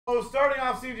So starting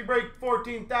off CG break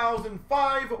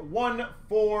 14,005, 1,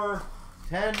 4,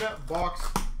 10 box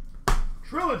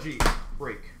Trilogy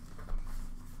break.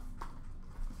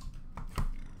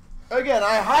 Again,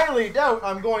 I highly doubt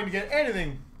I'm going to get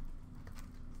anything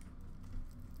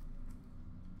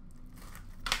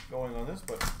going on this,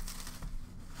 but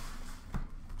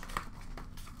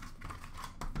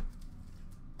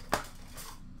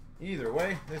either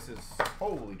way, this is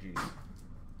holy jeez.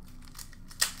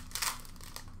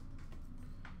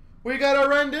 We got our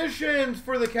renditions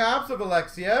for the Caps of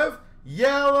Alexiev,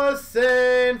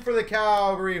 Yellison for the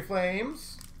Calgary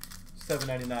Flames,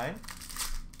 $7.99.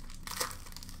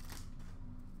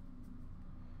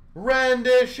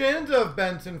 Renditions of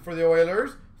Benson for the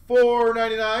Oilers,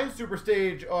 $4.99. Super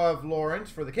Stage of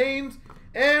Lawrence for the Canes,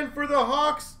 and for the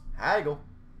Hawks, Hagel.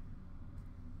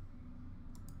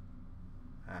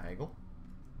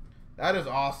 That is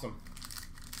awesome.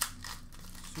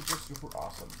 Super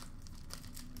awesome.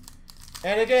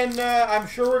 And again, I'm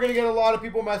sure we're going to get a lot of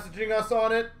people messaging us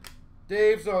on it,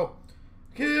 Dave. So,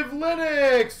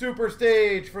 Kivlenick Super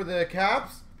Stage for the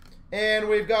Caps. And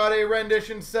we've got a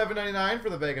rendition $7.99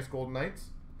 for the Vegas Golden Knights.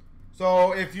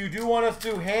 So, if you do want us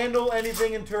to handle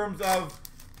anything in terms of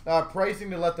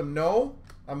pricing to let them know,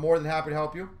 I'm more than happy to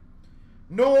help you.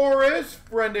 Norris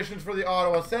renditions for the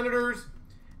Ottawa Senators.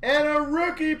 And a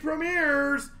rookie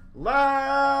premieres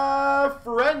Lafreniere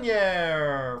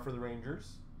for the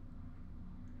Rangers.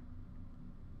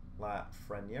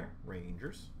 Lafreniere,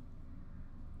 Rangers.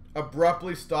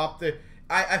 Abruptly stopped the...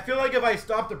 I feel like if I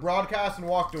stopped the broadcast and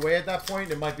walked away at that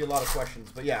point, it might be a lot of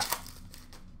questions. But yeah,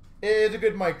 it's a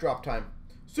good mic drop time.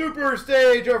 Super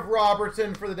Stage of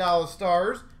Robertson for the Dallas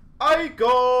Stars.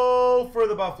 Eichel for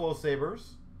the Buffalo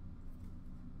Sabres.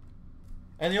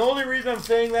 And the only reason I'm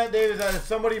saying that, Dave, is that if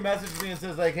somebody messages me and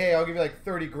says, like, hey, I'll give you like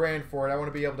 30 grand for it, I want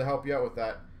to be able to help you out with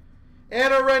that.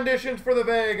 And a renditions for the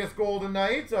Vegas Golden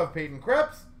Knights of Peyton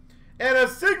Krebs. And a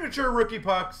signature rookie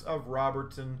pucks of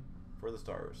Robertson for the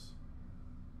Stars.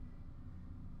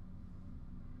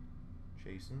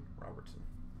 Jason Robertson.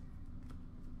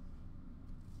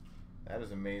 That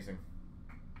is amazing.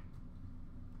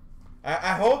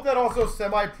 I hope that also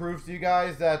semi-proves to you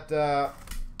guys that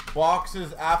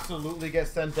boxes absolutely get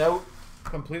sent out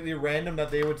completely random, that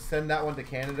they would send that one to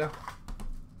Canada.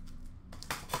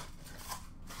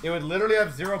 It would literally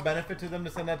have zero benefit to them to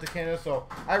send that to Canada. So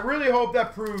I really hope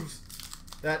that proves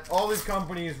that all these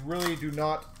companies really do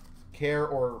not care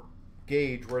or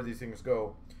gauge where these things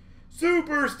go.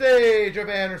 Super Stage of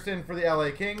Anderson for the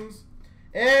LA Kings.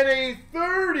 And a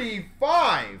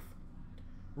 35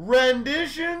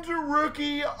 renditions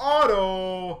rookie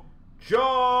auto,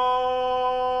 Josh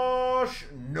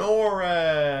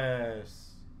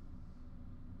Norris.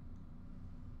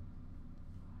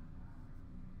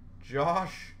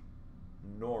 Josh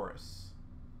Norris.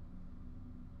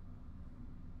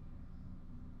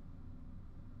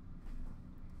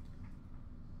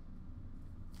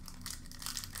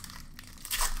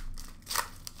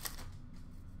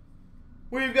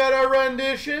 We've got our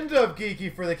renditions of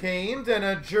Geeky for the Canes and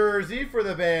a jersey for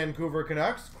the Vancouver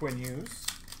Canucks, Quinn Hughes.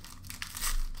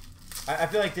 I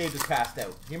feel like Dave just passed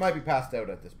out. He might be passed out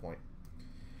at this point.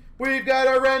 We've got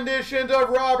our renditions of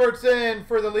Robertson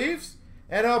for the Leafs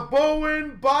and a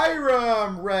Bowen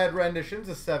Byram red renditions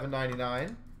of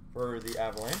 $7.99 for the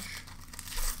Avalanche.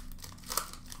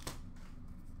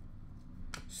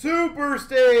 Super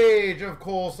Stage of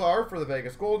Kolesar for the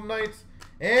Vegas Golden Knights.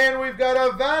 And we've got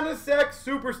a Vanasek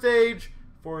Super Stage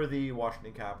for the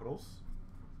Washington Capitals.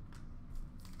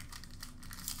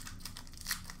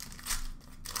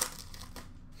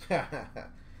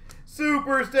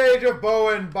 Super Stage of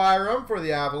Bowen Byram for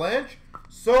the Avalanche.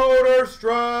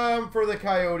 Soderstrom for the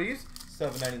Coyotes,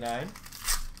 $7.99.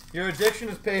 Your addiction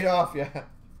is paid off, yeah.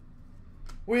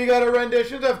 We got a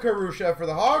rendition of Karusha for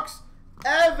the Hawks.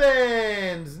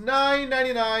 Evans,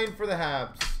 $9.99 for the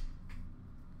Habs.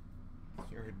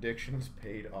 Your addiction's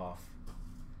paid off.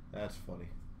 That's funny.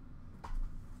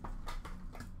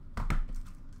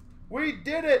 We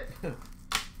did it!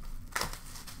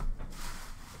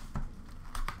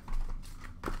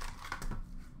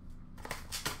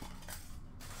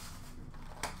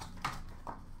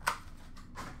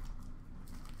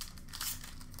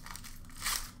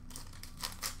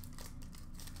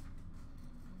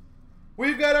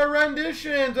 We've got our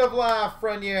renditions of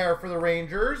Lafreniere for the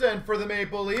Rangers, and for the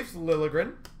Maple Leafs,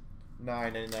 Liljegren,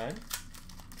 $9.99.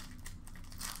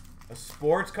 A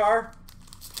sports car?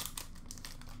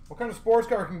 What kind of sports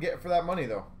car can get for that money,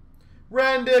 though?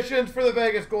 Renditions for the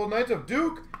Vegas Golden Knights of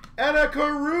Duke, and a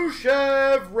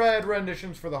Khrushchev red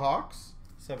renditions for the Hawks,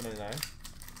 $7.99.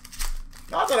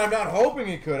 Not that I'm not hoping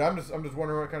he could. I'm just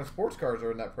wondering what kind of sports cars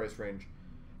are in that price range.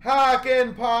 Hack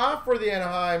and Paw for the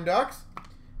Anaheim Ducks.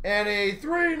 And a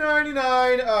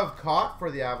 $3.99 of Cott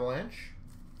for the Avalanche.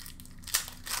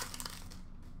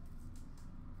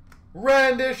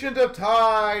 Renditions of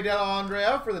Ty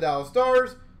Dellandrea for the Dallas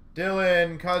Stars.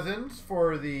 Dylan Cousins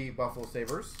for the Buffalo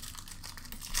Sabres.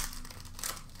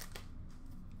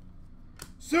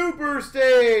 Super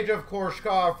Stage of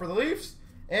Korshkov for the Leafs.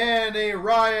 And a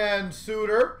Ryan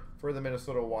Suter for the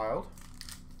Minnesota Wild.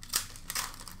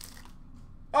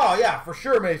 Oh, yeah, for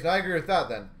sure, Mason. I agree with that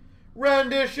then.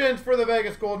 Renditions for the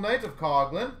Vegas Golden Knights of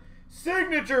Coughlin.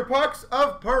 Signature pucks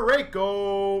of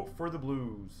Parayko for the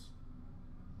Blues.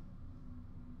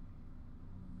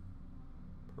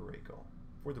 Parayko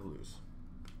for the Blues.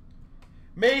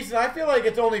 Mason, I feel like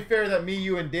it's only fair that me,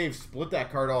 you, and Dave split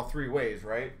that card all 3 ways,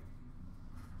 right?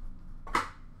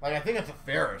 Like, I think it's the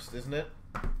fairest, isn't it?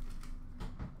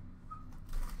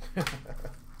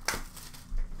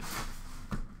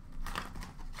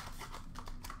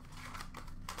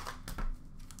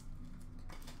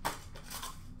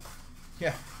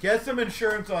 Yeah, get some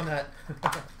insurance on that.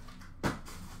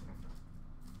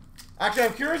 Actually,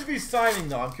 I'm curious if he's signing,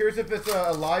 though. I'm curious if it's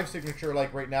a live signature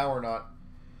like right now or not.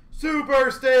 Super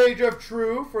Stage of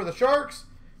True for the Sharks.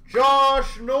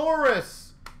 Josh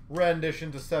Norris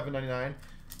rendition to $7.99.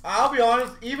 I'll be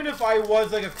honest, even if I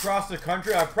was like across the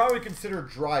country, I'd probably consider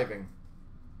driving.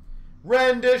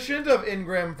 Renditions of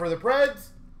Ingram for the Preds.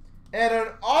 And an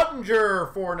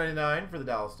Ottinger $4.99 for the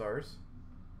Dallas Stars.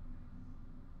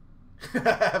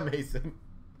 Mason.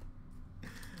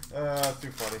 That's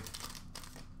too funny.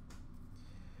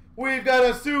 We've got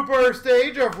a Super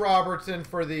Stage of Robertson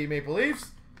for the Maple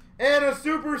Leafs. And a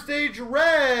Super Stage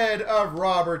Red of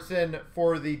Robertson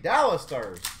for the Dallas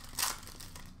Stars.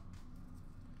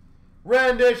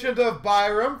 Renditions of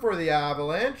Byram for the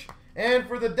Avalanche. And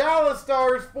for the Dallas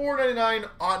Stars, $4.99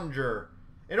 Ottinger.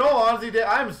 In all honesty, Dave,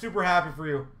 I'm super happy for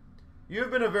you.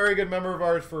 You've been a very good member of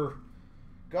ours for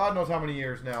God knows how many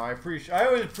years now. I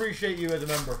always appreciate you as a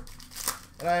member.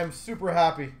 And I am super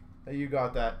happy that you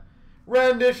got that.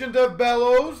 Renditions of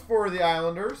Bellows for the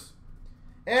Islanders.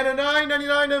 And a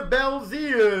 $9.99 of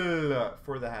Belzile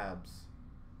for the Habs.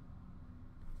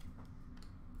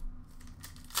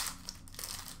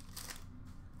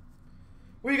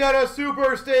 We got a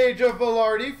Super Stage of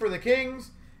Velarde for the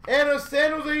Kings. And a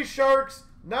San Jose Sharks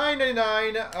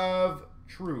 $9.99 of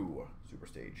True Super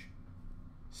Stage.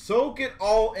 Soak it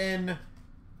all in.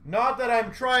 Not that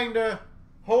I'm trying to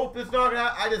hope it's not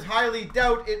gonna. I just highly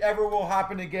doubt it ever will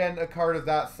happen again. A card of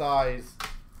that size.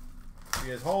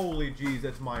 Because holy jeez,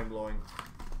 that's mind blowing.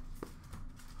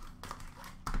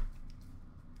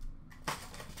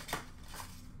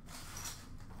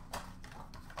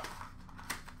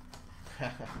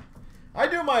 I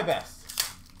do my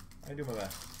best. I do my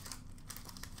best.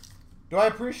 Do I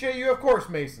appreciate you? Of course,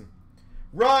 Mason.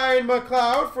 Ryan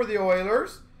McLeod for the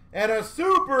Oilers. And a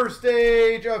Super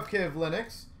Stage of Kiv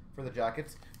Linux for the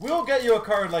Jackets. We'll get you a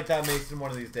card like that, Mason,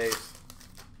 one of these days.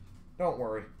 Don't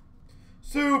worry.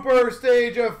 Super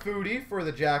Stage of Foodie for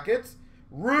the Jackets.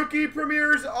 Rookie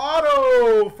Premier's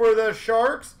Auto for the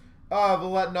Sharks of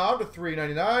Letnov to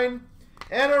 $3.99.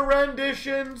 And a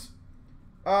renditions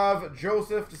of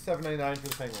Joseph to $7.99 for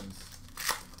the Penguins.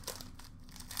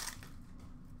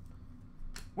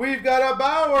 We've got a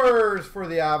Bowers for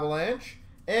the Avalanche.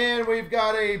 And we've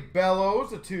got a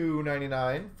Bellows, a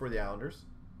 $2.99 for the Islanders.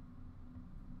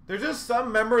 There's just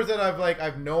some members that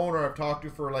I've known or I've talked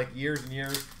to for like years and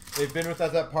years. They've been with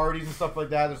us at parties and stuff like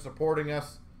that. They're supporting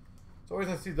us. It's always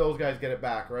nice to see those guys get it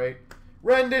back, right?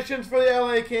 Renditions for the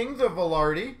LA Kings of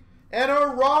Velarde. And a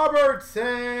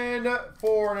Robertson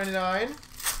 $4.99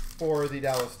 for the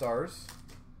Dallas Stars.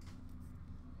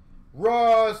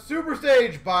 Super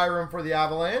Stage Byram for the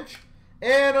Avalanche.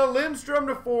 And a Lindstrom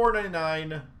to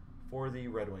 $4.99 for the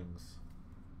Red Wings.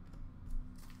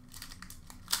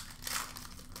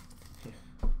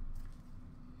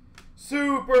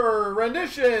 Super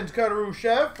Renditions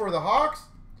Kadyrushev for the Hawks.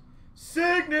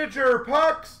 Signature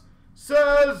Pucks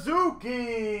Suzuki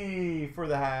for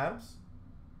the Habs.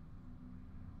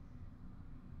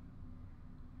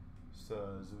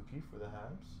 Suzuki for the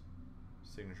Habs.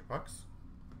 Signature Pucks.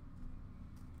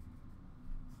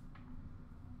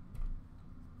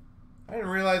 I didn't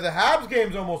realize the Habs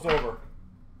game's almost over.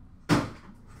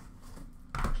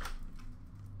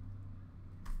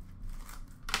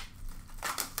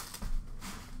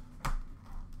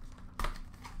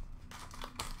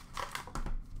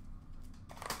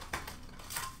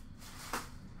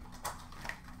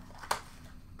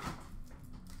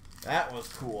 That was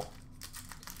cool.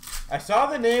 I saw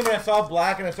the name and I saw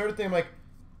black and I started thinking like,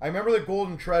 I remember the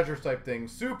Golden Treasures type thing.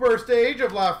 Super Stage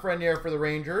of Lafreniere for the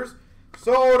Rangers.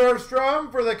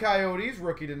 Soderstrom for the Coyotes,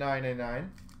 rookie to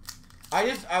 999.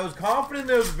 I was confident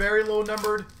that it was very low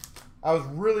numbered. I was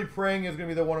really praying it was going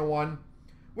to be the 101.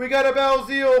 We got a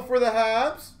Belzile for the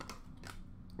Habs.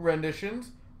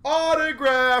 Renditions.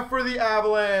 Autograph for the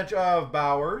Avalanche of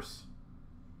Bowers.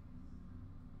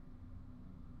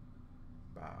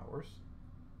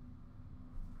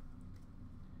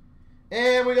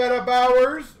 And we got a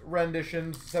Bowers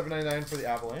renditions, $7.99 for the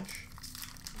Avalanche.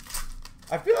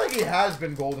 I feel like he has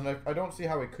been golden. I don't see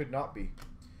how he could not be.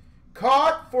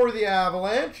 Caught for the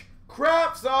Avalanche.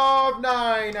 Kravtsov,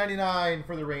 $9.99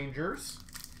 for the Rangers.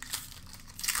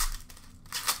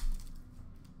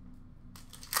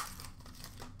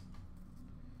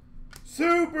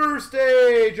 Super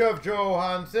Stage of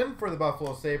Johansson for the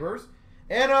Buffalo Sabres.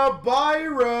 And a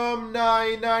Byram,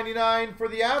 $9.99 for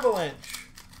the Avalanche.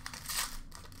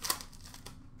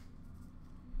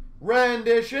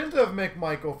 Renditions of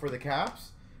McMichael for the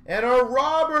Caps. And a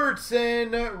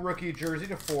Robertson rookie jersey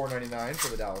to $4.99 for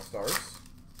the Dallas Stars.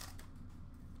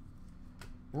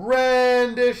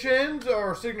 Renditions,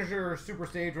 or signature super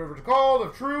stage, whatever it's called,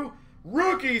 of true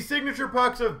rookie signature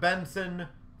pucks of Benson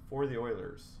for the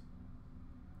Oilers.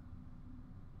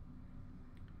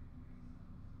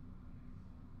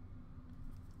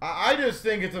 I just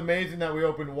think it's amazing that we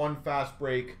opened one fast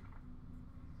break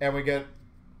and we get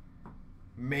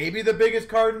maybe the biggest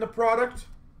card in the product.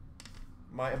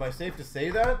 Am I safe to say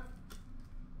that?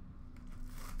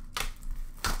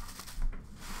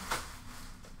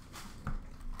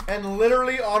 And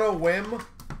literally on a whim,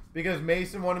 because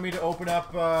Mason wanted me to open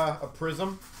up a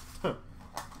prism.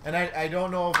 And I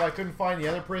don't know if I couldn't find the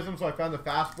other prism, so I found the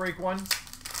fast break one.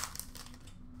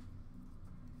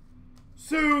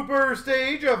 Super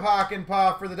Stage of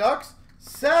Hakanpää for the Ducks.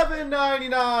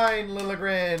 $7.99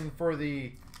 Liljegren for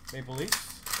the Maple Leafs.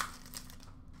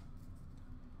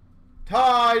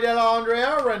 Ty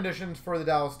Dellandrea renditions for the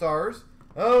Dallas Stars.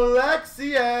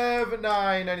 Alexiev,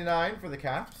 $9.99 for the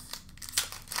Caps.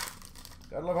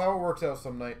 Gotta love how it works out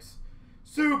some nights.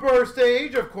 Super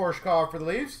Stage of Korshkov for the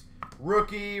Leafs.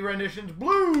 Rookie renditions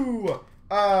blue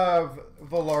of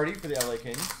Velarde for the LA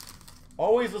Kings.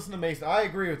 Always listen to Mason. I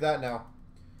agree with that now.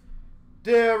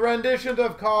 The renditions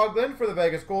of Coghlan for the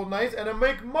Vegas Golden Knights. And a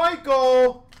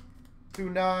McMichael to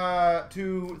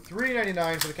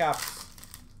 $3.99 for the Caps.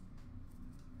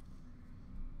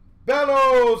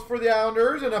 Bellows for the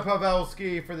Islanders and a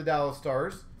Pavelski for the Dallas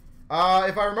Stars.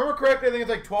 If I remember correctly, I think it's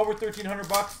like $1,200 or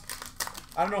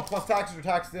 $1,300. I don't know, plus taxes or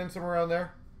taxes in, somewhere around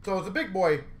there. So it's a big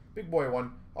boy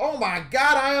one. Oh my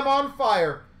God, I am on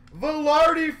fire.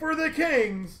 Velarde for the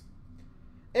Kings.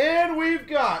 And we've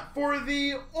got for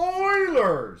the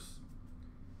Oilers,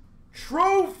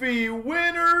 trophy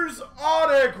winners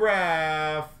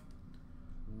autograph,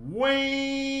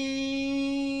 Wayne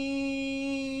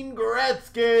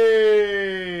Gretzky.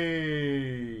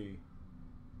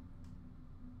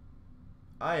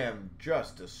 I am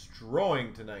just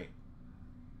destroying tonight.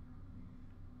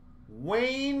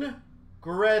 Wayne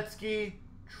Gretzky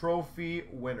trophy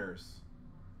winners.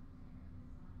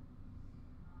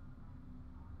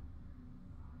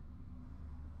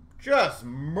 Just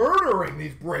murdering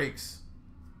these breaks.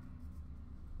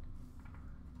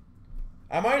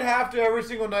 I might have to, every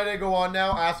single night I go on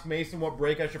now, ask Mason what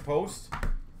break I should post.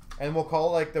 And we'll call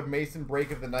it like the Mason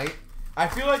break of the night. I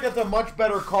feel like that's a much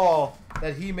better call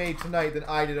that he made tonight than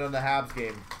I did on the Habs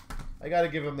game. I got to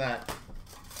give him that.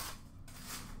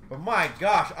 But my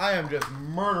gosh, I am just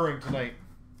murdering tonight.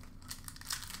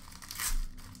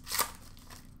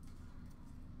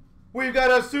 We've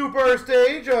got a Super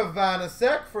Stage of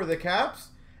Vanasek for the Caps.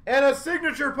 And a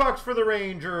signature pucks for the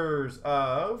Rangers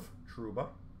of Trouba.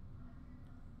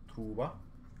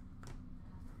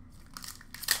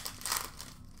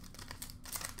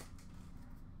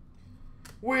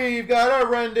 We've got a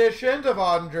rendition of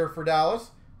Ottinger for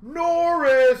Dallas.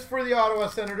 Norris for the Ottawa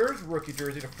Senators. Rookie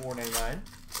jersey to $4.99.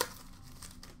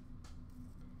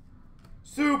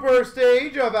 Super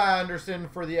Stage of Anderson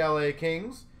for the LA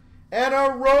Kings. And a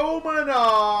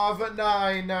Romanov,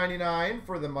 $9.99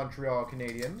 for the Montreal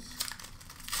Canadiens.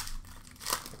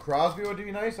 Crosby would be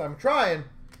nice. I'm trying.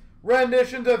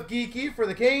 Renditions of Geeky for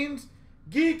the Canes.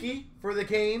 Geeky for the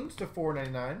Canes to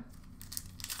 $4.99.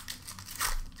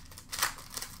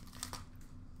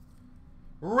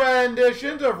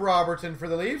 Renditions of Robertson for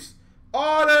the Leafs.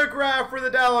 Autograph for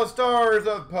the Dallas Stars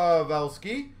of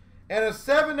Pavelski. And a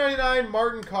 $7.99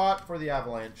 Martin Kaut for the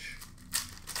Avalanche.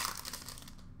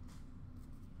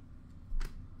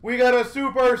 We got a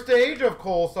Super Stage of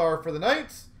Kolesar for the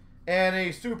Knights. And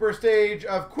a Super Stage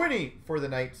of Quinney for the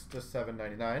Knights to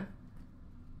 $7.99.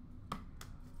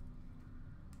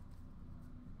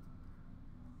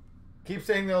 Keep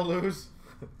saying they'll lose.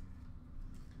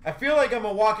 I feel like I'm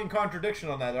a walking contradiction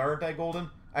on that, aren't I, Golden?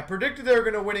 I predicted they were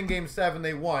going to win in Game 7.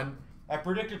 They won. I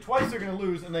predicted twice they're going to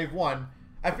lose, and they've won.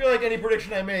 I feel like any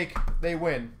prediction I make, they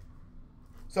win.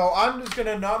 So I'm just going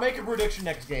to not make a prediction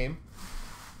next game,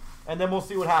 and then we'll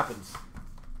see what happens.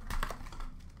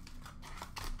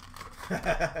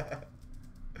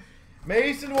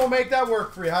 Mason will make that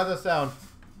work for you. How's that sound?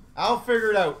 I'll figure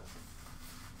it out.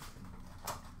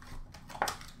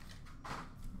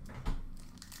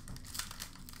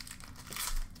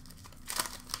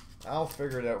 I'll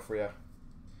figure it out for you.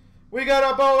 We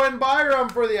got a Bowen Byram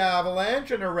for the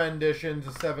Avalanche and a rendition to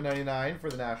 $7.99 for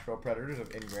the Nashville Predators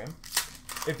of Ingram.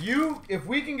 If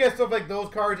we can get stuff like those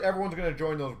cards, everyone's going to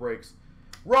join those breaks.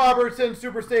 Robertson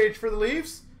Super Stage for the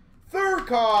Leafs.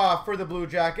 Thurkoff for the Blue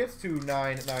Jackets to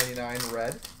 $9.99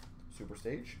 red Super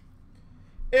Stage.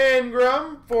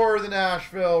 Ingram for the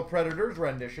Nashville Predators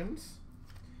renditions.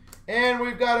 And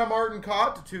we've got a Martin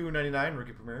Cott to $2.99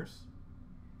 rookie premieres.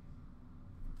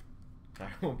 I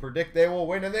will predict they will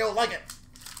win and they will like it.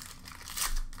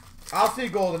 I'll see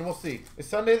Golden. We'll see. Is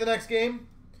Sunday the next game?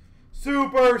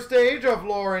 Super Stage of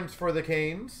Lawrence for the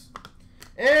Canes.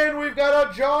 And we've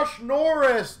got a Josh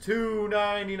Norris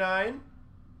 $2.99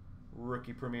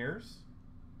 rookie premieres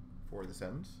for the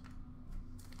Sens.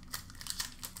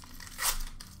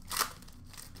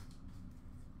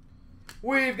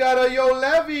 We've got a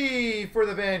Yolevi for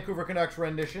the Vancouver Canucks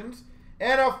renditions.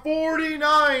 And a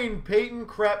 49 Peyton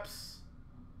Krebs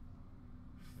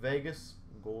Vegas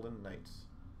Golden Knights.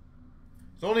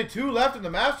 There's only 2 left in the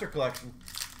Master Collection.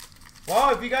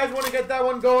 Well, if you guys want to get that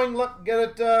one going,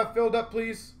 get it filled up,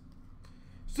 please.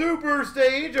 Super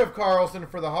Stage of Carlson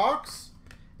for the Hawks.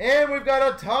 And we've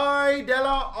got a Ty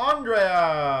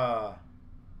Dellandrea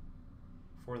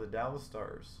for the Dallas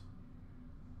Stars.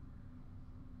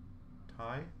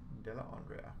 Ty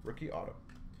Dellandrea, rookie auto.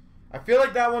 I feel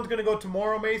like that one's going to go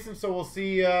tomorrow, Mason, so we'll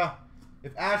see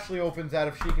if Ashley opens that,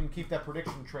 if she can keep that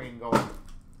prediction train going.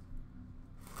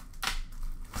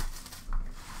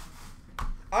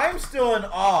 I'm still in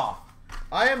awe.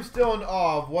 I am still in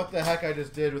awe of what the heck I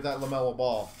just did with that LaMelo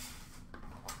Ball.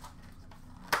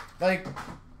 Like,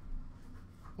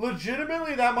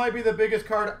 legitimately, that might be the biggest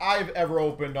card I've ever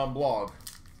opened on blog.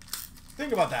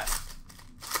 Think about that.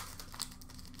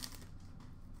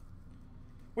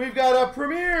 We've got a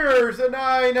Premiers at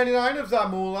 $9.99 of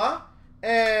Zamula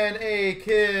and a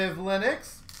Kiv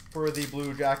Lennox for the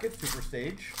Blue Jackets Super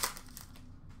Stage.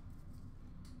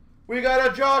 We got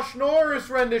a Josh Norris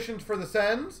renditions for the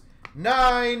Sens.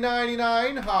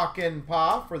 $9.99 Hawken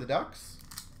Pa for the Ducks.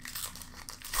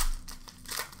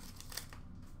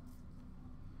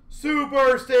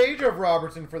 Super Stage of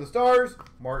Robertson for the Stars.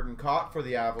 Martin Cott for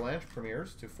the Avalanche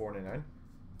Premiers to $4.99.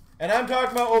 And I'm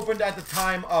talking about opened at the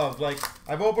time of. Like,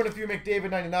 I've opened a few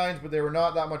McDavid 99s, but they were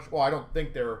not that much. Well, I don't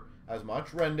think they were as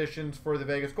much. Renditions for the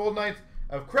Vegas Golden Knights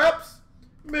of Krebs.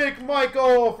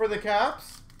 McMichael for the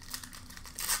Caps.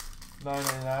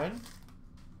 $9.99.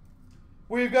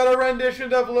 We've got a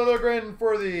rendition of Liljegren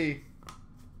for the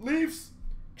Leafs.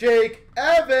 Jake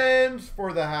Evans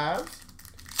for the Habs.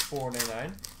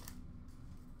 $4.99.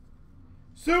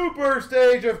 Super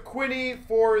Stage of Quinney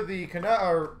for the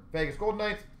Vegas Golden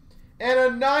Knights. And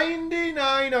a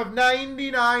 99 of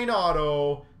 99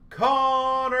 auto,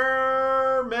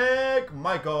 Connor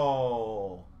McMichael.